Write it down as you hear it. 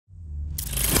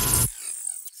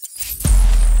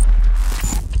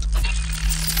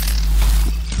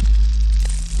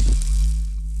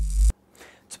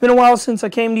been a while since I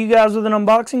came to you guys with an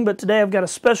unboxing, but today I've got a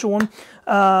special one.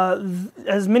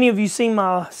 As many of you seen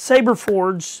my Saber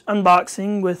Forge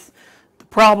unboxing with the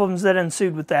problems that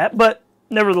ensued with that, but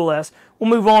nevertheless, we'll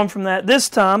move on from that. This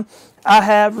time, I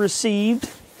have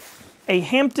received a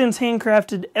Hampton's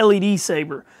handcrafted LED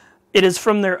saber. It is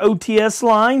from their OTS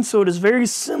line, so it is very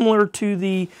similar to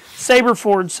the Saber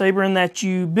Forge saber in that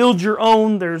you build your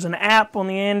own. There's an app on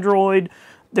the Android.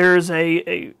 There's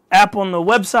a app on the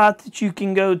website that you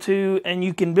can go to, and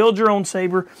you can build your own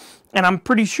saber. And I'm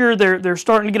pretty sure they're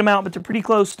starting to get them out, but they're pretty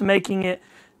close to making it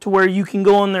to where you can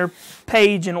go on their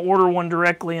page and order one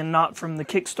directly and not from the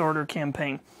Kickstarter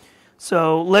campaign.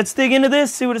 So let's dig into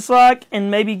this, see what it's like,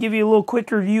 and maybe give you a little quick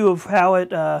review of how it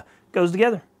goes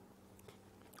together.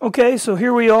 Okay, so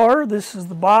here we are. This is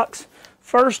the box.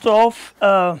 First off,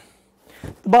 the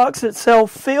box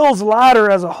itself feels lighter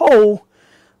as a whole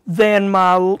than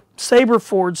my Saber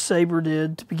Forge saber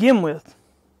did to begin with.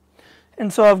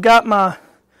 And so I've got my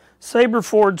Saber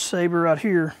Forge saber right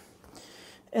here.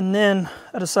 And then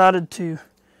I decided to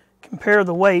compare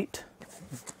the weight.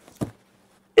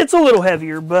 It's a little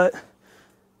heavier, but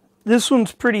this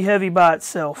one's pretty heavy by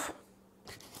itself.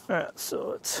 Alright, so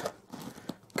let's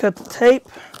cut the tape.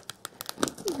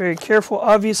 Very careful,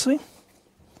 obviously.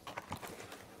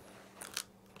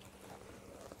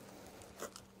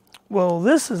 Well,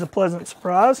 this is a pleasant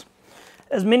surprise.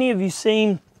 As many of you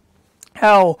seen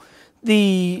how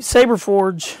the Saber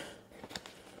Forge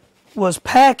was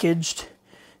packaged,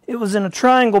 it was in a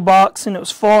triangle box and it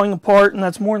was falling apart, and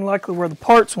that's more than likely where the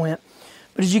parts went.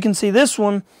 But as you can see, this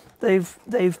one, they've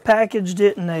packaged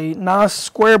it in a nice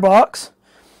square box,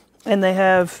 and they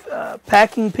have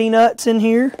packing peanuts in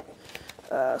here.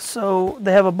 So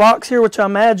they have a box here, which I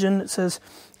imagine it says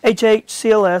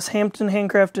HHCLS, Hampton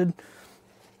Handcrafted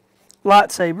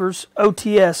Lightsabers,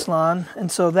 OTS line.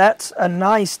 And so that's a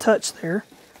nice touch there.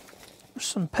 There's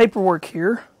some paperwork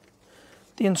here,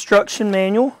 the instruction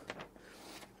manual,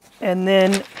 and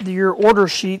then your order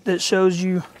sheet that shows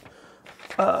you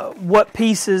what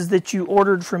pieces that you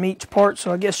ordered from each part.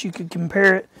 So I guess you could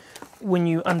compare it when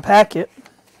you unpack it.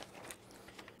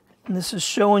 And this is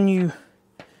showing you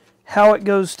how it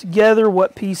goes together,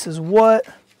 what piece is what.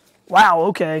 Wow,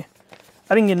 okay.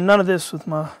 I didn't get none of this with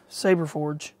my Saber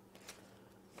Forge.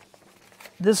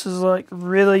 This is like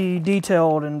really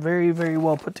detailed and very, very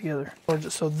well put together.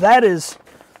 So that is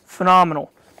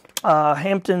phenomenal.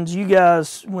 Hamptons, you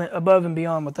guys went above and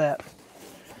beyond with that.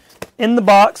 In the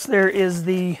box, there is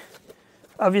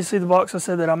obviously the box I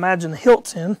said that I imagine the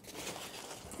hilt's in.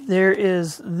 There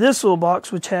is this little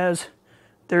box which has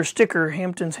their sticker,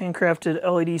 Hampton's Handcrafted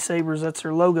LED Sabers. That's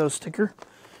their logo sticker.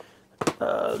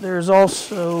 There's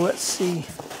also, let's see,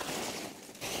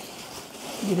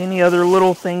 get any other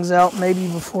little things out maybe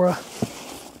before I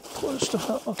pull this stuff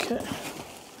out. Okay.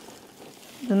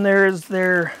 Then there's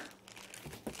their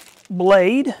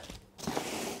blade.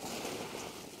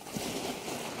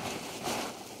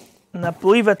 And I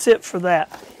believe that's it for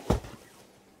that.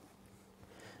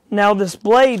 Now this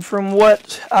blade, from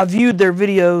what I viewed their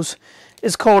videos,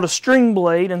 is called a string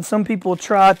blade, and some people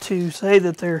try to say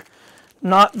that they're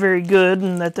not very good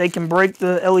and that they can break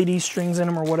the LED strings in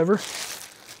them or whatever.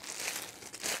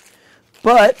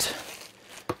 But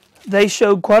they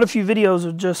showed quite a few videos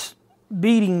of just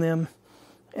beating them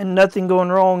and nothing going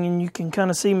wrong, and you can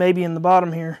kind of see maybe in the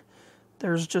bottom here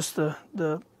there's just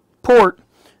the port,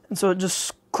 and so it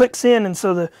just clicks in, and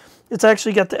so it's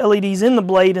actually got the LEDs in the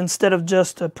blade instead of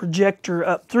just a projector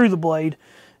up through the blade,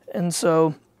 and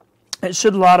so it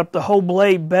should light up the whole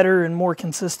blade better and more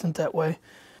consistent that way.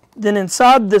 Then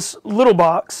inside this little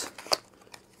box,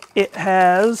 it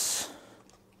has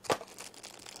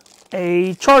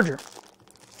a charger.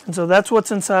 And so that's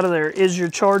what's inside of there, is your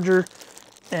charger.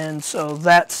 And so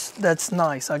that's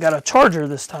nice. I got a charger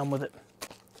this time with it.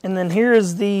 And then here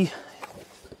is the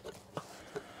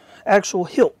actual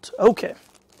hilt. Okay.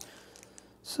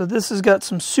 So this has got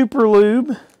some super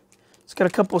lube. It's got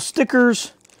a couple of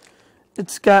stickers.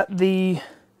 It's got the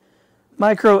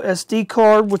micro SD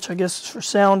card, which I guess is for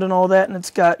sound and all that, and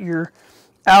it's got your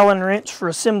Allen wrench for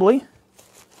assembly.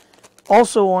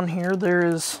 Also on here there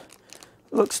is,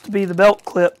 looks to be the belt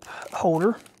clip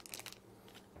holder.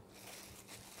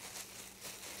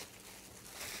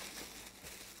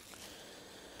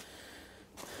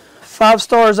 Five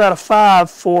stars out of 5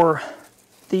 for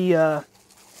the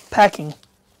packing.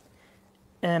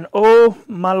 And oh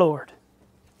my lord,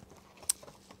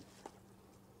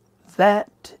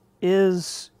 that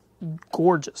is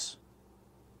gorgeous.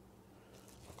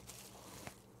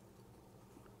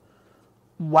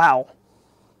 Wow.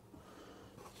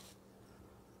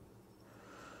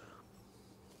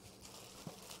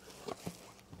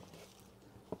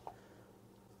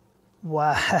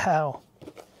 Wow.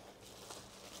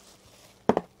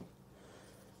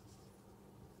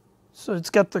 So it's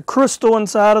got the crystal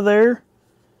inside of there.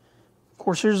 Of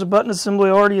course, here's a button assembly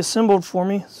already assembled for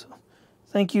me. So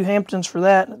thank you, Hamptons, for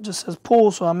that. It just says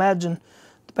pull, so I imagine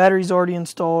the battery's already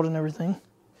installed and everything.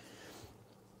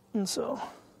 And so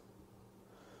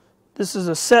this is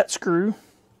a set screw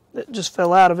that just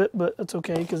fell out of it, but that's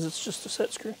okay because it's just a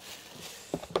set screw.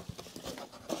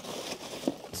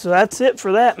 So that's it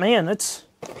for that, man. It's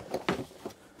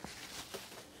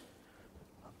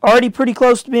already pretty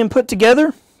close to being put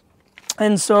together.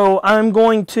 And so I'm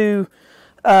going to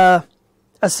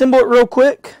assemble it real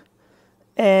quick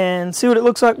and see what it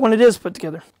looks like when it is put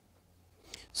together.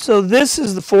 So this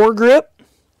is the foregrip.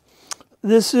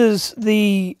 This is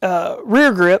the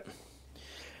rear grip.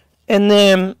 And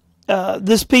then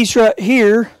this piece right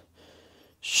here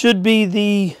should be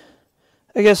the,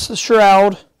 I guess, the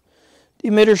shroud, the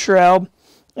emitter shroud.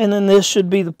 And then this should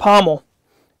be the pommel.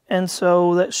 And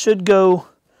so that should go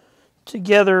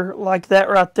together like that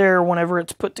right there whenever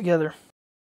it's put together.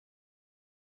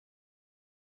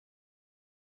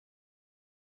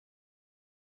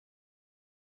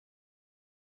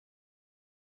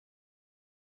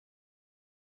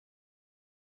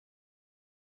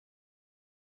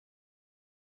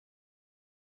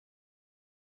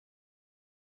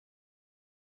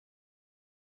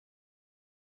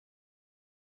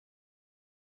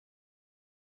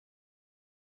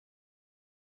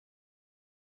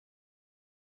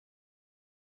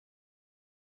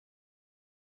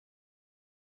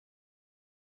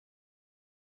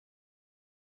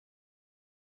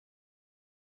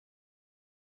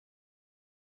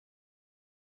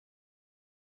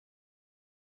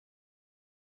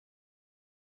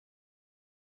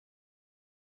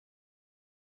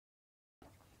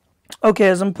 Okay,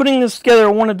 as I'm putting this together,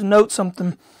 I wanted to note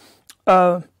something.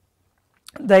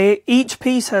 Each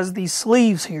piece has these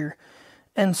sleeves here.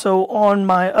 And so on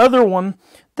my other one,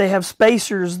 they have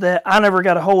spacers that I never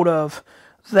got a hold of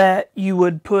that you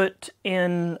would put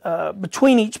in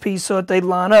between each piece so that they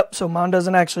line up. So mine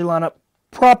doesn't actually line up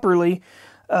properly.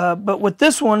 But with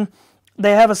this one,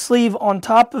 they have a sleeve on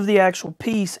top of the actual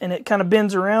piece and it kind of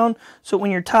bends around. So when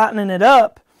you're tightening it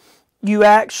up, you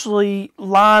actually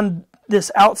line this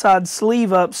outside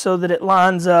sleeve up so that it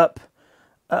lines up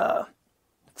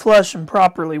flush and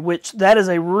properly, which that is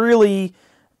a really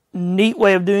neat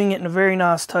way of doing it and a very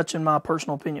nice touch in my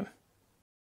personal opinion.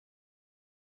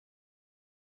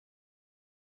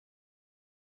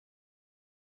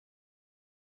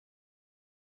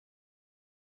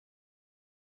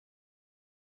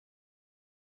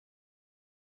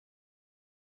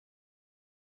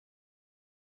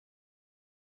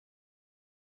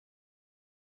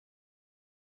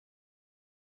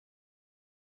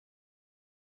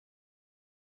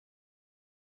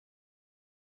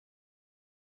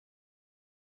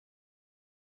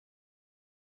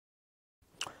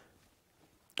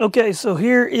 Okay, so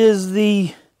here is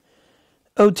the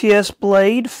OTS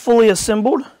blade fully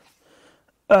assembled.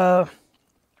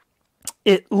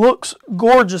 It looks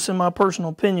gorgeous in my personal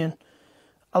opinion.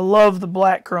 I love the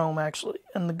black chrome actually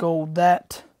and the gold.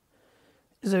 That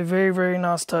is a very, very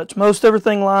nice touch. Most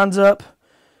everything lines up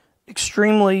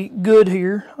extremely good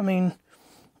here. I mean,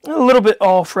 a little bit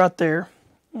off right there.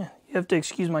 Yeah, you have to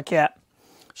excuse my cat.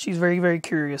 She's very, very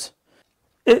curious.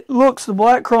 The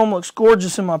black chrome looks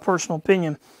gorgeous in my personal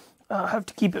opinion. I have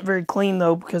to keep it very clean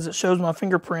though because it shows my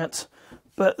fingerprints.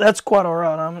 But that's quite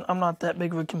alright. I'm not that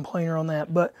big of a complainer on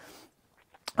that. But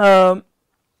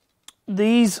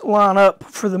these line up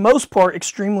for the most part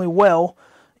extremely well.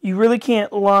 You really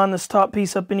can't line this top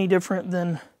piece up any different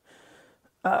than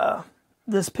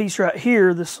this piece right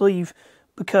here, the sleeve,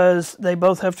 because they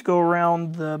both have to go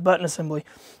around the button assembly.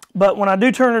 But when I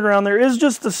do turn it around, there is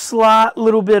just a slight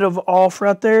little bit of off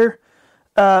right there.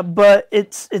 But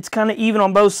it's kind of even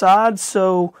on both sides,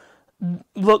 so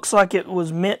looks like it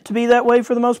was meant to be that way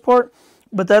for the most part.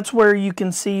 But that's where you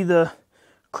can see the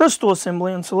crystal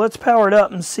assembly. And so let's power it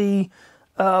up and see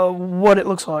what it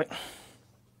looks like.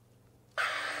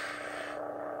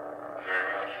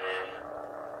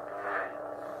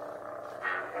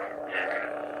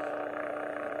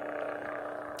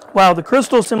 Wow, the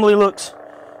crystal assembly looks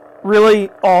really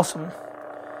awesome.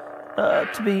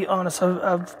 To be honest,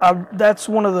 that's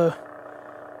one of the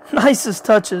nicest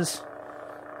touches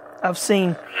I've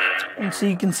seen. And so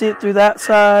you can see it through that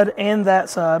side and that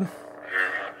side.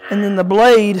 And then the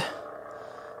blade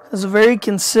has a very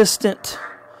consistent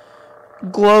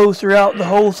glow throughout the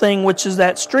whole thing, which is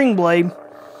that string blade,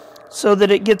 so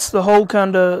that it gets the whole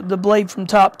kind of the blade from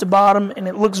top to bottom, and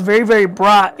it looks very, very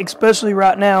bright, especially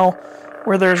right now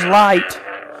where there's light.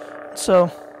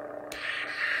 So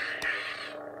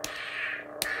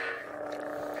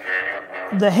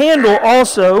The handle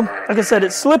also, like I said,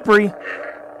 it's slippery,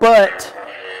 but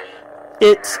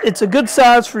it's a good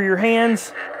size for your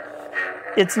hands.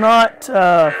 It's not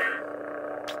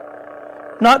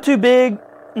not too big,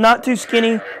 not too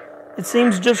skinny. It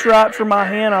seems just right for my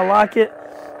hand. I like it.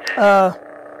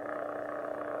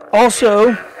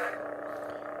 Also,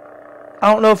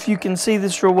 I don't know if you can see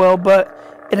this real well, but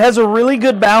it has a really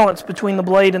good balance between the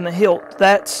blade and the hilt.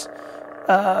 That's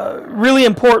really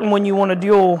important when you want to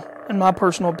duel, in my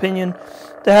personal opinion,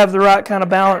 to have the right kind of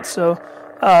balance. So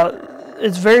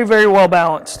it's very, very well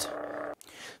balanced.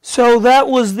 So that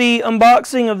was the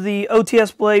unboxing of the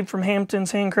OTS blade from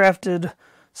Hampton's Handcrafted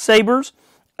Sabers.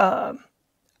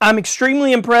 I'm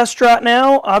extremely impressed right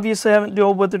now. Obviously, I haven't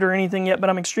dueled with it or anything yet, but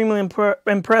I'm extremely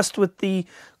impressed with the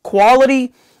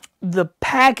quality. The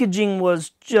packaging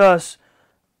was just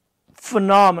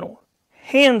phenomenal.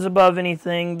 Hands above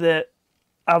anything that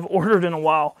I've ordered in a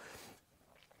while.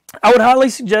 I would highly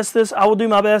suggest this. I will do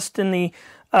my best in the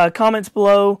comments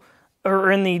below,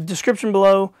 or in the description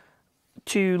below,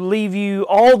 to leave you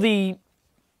all the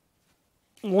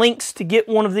links to get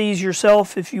one of these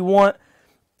yourself if you want.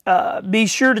 Be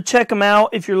sure to check them out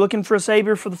if you're looking for a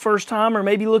saber for the first time, or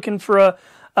maybe looking for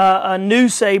a new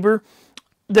saber.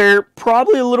 They're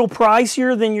probably a little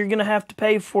pricier than you're going to have to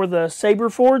pay for the Saber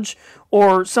Forge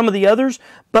or some of the others,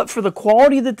 but for the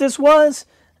quality that this was,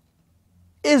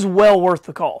 is well worth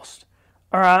the cost.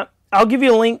 All right, I'll give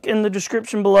you a link in the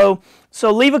description below. So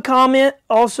leave a comment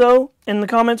also in the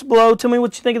comments below. Tell me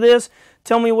what you think of this.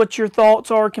 Tell me what your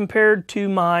thoughts are compared to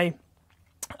my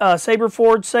Saber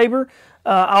Forge saber.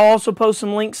 I'll also post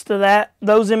some links to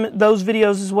those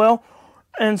videos as well.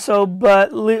 And so,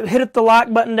 but hit the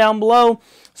like button down below.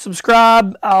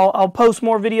 Subscribe. I'll post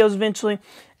more videos eventually.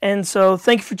 And so,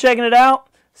 thank you for checking it out.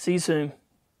 See you soon.